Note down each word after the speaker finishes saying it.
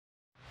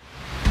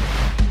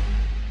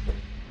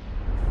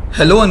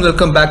Hello and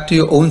welcome back to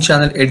your own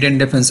channel Indian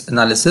Defense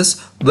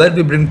Analysis, where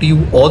we bring to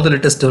you all the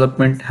latest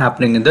development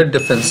happening in the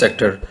defense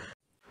sector.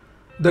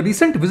 The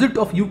recent visit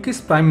of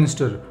UK's Prime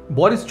Minister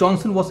Boris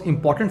Johnson was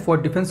important for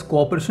defense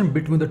cooperation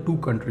between the two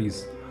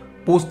countries.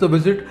 Post the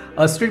visit,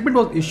 a statement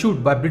was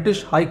issued by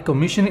British High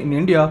Commission in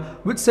India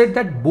which said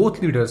that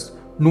both leaders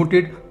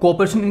noted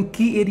cooperation in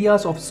key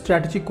areas of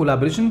strategic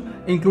collaboration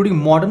including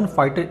modern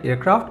fighter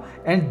aircraft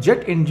and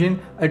jet engine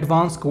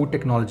advanced core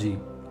technology.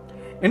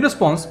 In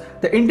response,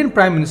 the Indian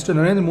Prime Minister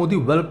Narendra Modi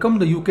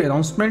welcomed the UK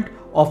announcement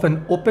of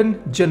an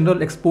open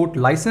general export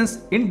license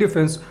in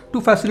defense to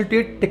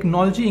facilitate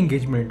technology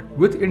engagement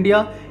with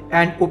India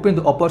and open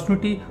the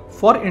opportunity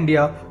for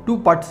India to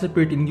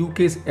participate in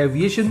UK's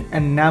aviation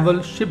and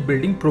naval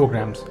shipbuilding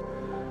programs.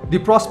 The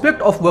prospect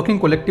of working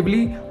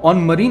collectively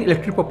on marine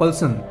electric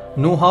propulsion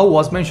know-how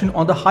was mentioned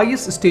on the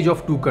highest stage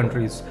of two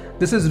countries.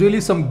 This is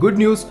really some good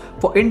news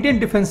for Indian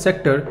defense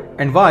sector,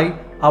 and why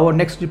our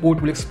next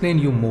report will explain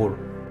you more.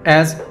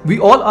 As we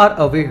all are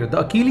aware, the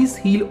Achilles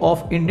heel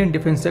of Indian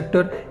defense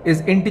sector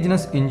is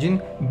indigenous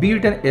engine, be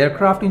it an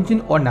aircraft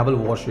engine or naval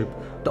warship.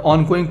 The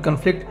ongoing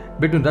conflict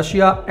between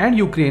Russia and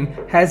Ukraine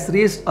has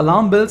raised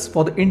alarm bells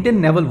for the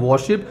Indian naval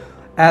warship,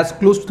 as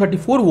close to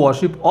 34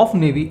 warship of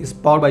Navy is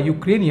powered by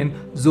Ukrainian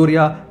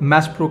Zorya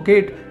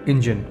Mashproekt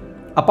engine.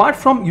 Apart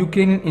from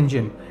Ukrainian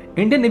engine,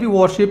 Indian Navy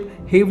warship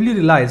heavily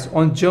relies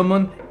on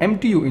German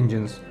MTU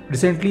engines.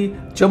 Recently,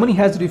 Germany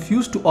has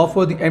refused to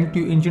offer the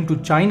MTU engine to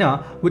China,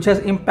 which has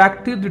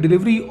impacted the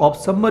delivery of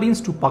submarines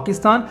to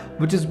Pakistan,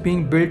 which is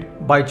being built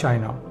by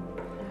China.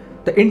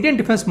 The Indian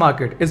defense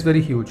market is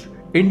very huge.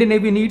 Indian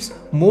Navy needs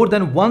more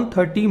than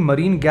 130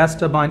 marine gas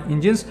turbine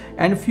engines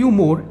and few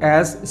more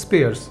as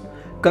spares.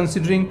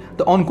 Considering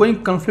the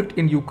ongoing conflict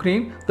in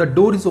Ukraine, the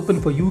door is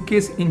open for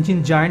UK's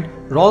engine giant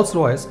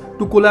Rolls-Royce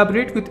to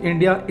collaborate with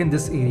India in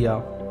this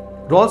area.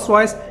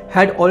 Rolls-Royce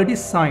had already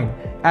signed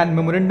a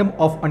memorandum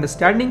of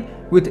understanding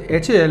with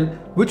HAL,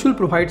 which will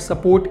provide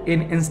support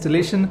in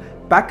installation,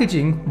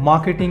 packaging,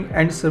 marketing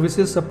and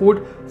services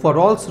support for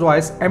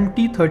Rolls-Royce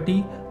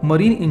MT30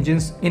 marine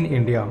engines in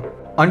India.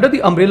 Under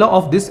the umbrella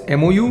of this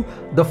MOU,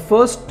 the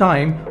first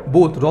time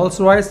both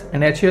Rolls-Royce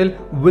and HAL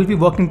will be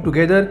working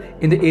together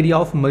in the area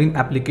of marine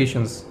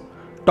applications.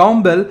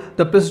 Tom Bell,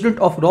 the president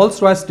of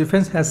Rolls-Royce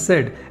Defence, has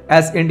said,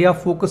 as India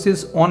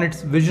focuses on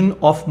its vision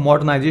of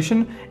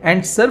modernization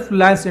and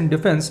self-reliance in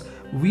defence,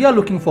 we are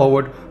looking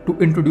forward to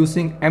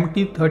introducing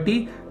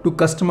MT-30 to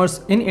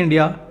customers in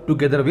India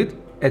together with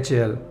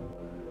HAL.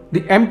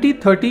 The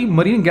MT-30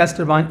 marine gas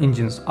turbine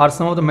engines are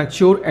some of the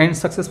mature and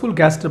successful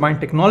gas turbine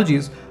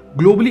technologies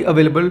globally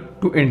available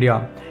to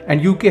India,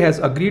 and UK has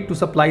agreed to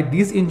supply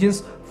these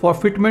engines for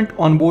fitment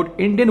on board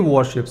Indian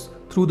warships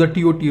through the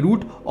TOT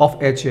route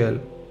of HAL.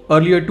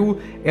 Earlier too,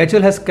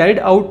 HAL has carried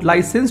out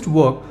licensed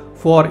work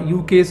for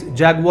UK's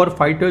Jaguar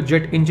fighter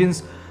jet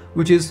engines,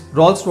 which is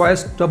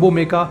Rolls-Royce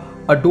Turbomeca,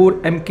 Adore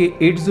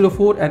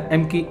Mk804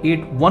 and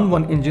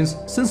Mk811 engines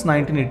since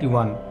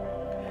 1981.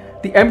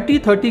 The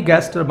MT-30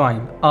 gas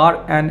turbine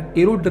are an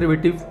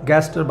aeroderivative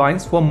gas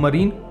turbines for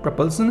marine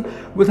propulsion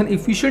with an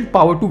efficient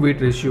power to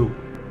weight ratio.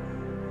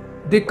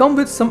 They come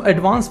with some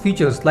advanced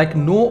features like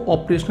no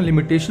operational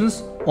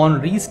limitations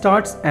on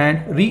restarts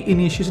and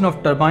reinitiation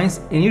of turbines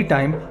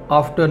anytime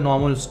after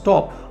normal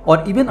stop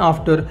or even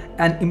after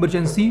an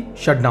emergency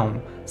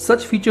shutdown.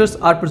 Such features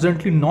are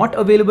presently not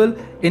available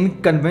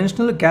in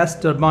conventional gas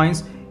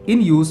turbines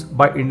in use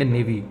by Indian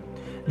Navy.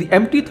 The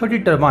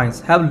MT-30 turbines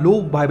have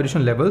low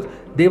vibration levels,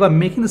 thereby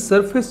making the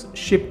surface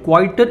ship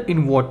quieter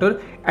in water,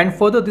 and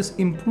further this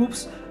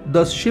improves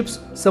the ship's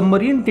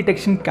submarine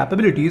detection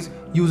capabilities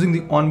using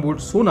the onboard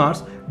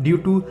sonars due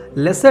to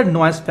lesser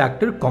noise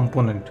factor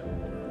component.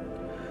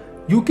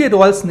 UK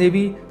Royal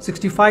Navy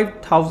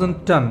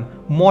 65,000-ton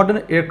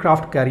modern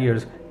aircraft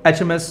carriers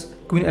HMS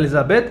Queen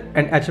Elizabeth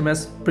and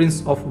HMS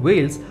Prince of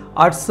Wales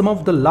are some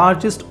of the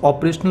largest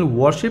operational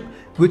warship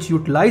which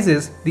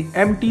utilizes the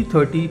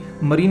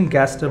MT-30 marine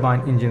gas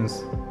turbine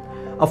engines.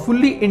 A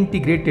fully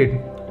integrated,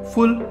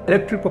 full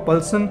electric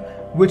propulsion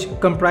which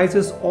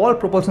comprises all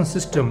propulsion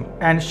system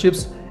and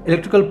ship's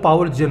electrical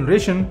power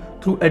generation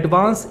through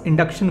advanced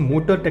induction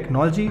motor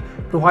technology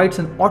provides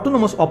an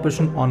autonomous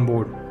operation on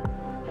board.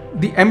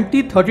 The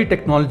MT-30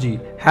 technology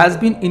has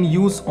been in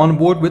use on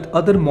board with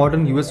other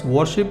modern US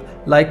warships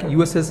like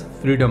USS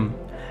Freedom.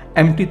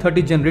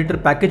 MT-30 generator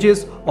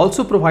packages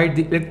also provide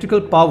the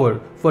electrical power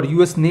for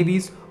US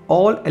Navy's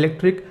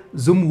all-electric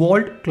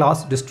Zumwalt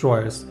class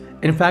destroyers.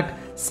 In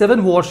fact,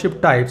 7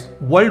 warship types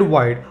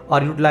worldwide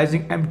are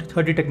utilizing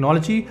MT-30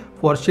 technology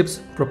for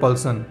ships'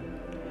 propulsion.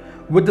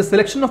 With the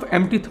selection of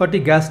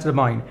MT-30 gas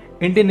turbine,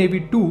 Indian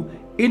Navy too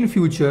in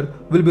future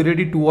will be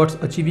ready towards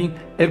achieving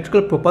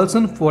electrical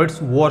propulsion for its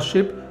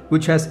warship,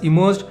 which has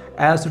emerged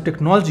as the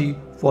technology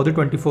for the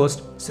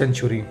 21st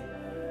century.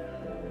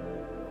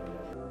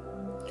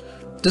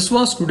 This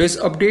was today's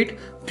update.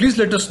 Please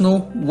let us know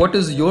what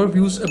is your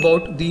views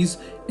about these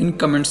in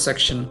comment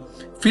section.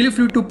 Feel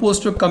free to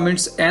post your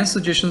comments and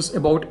suggestions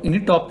about any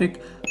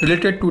topic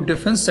related to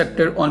defense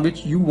sector on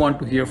which you want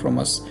to hear from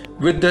us.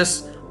 With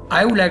this,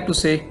 I would like to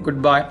say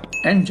goodbye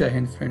and Jai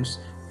Hind friends.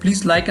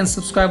 Please like and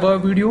subscribe our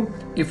video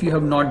if you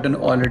have not done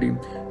already.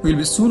 We'll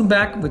be soon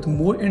back with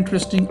more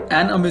interesting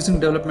and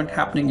amazing development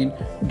happening in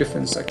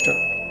defense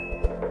sector.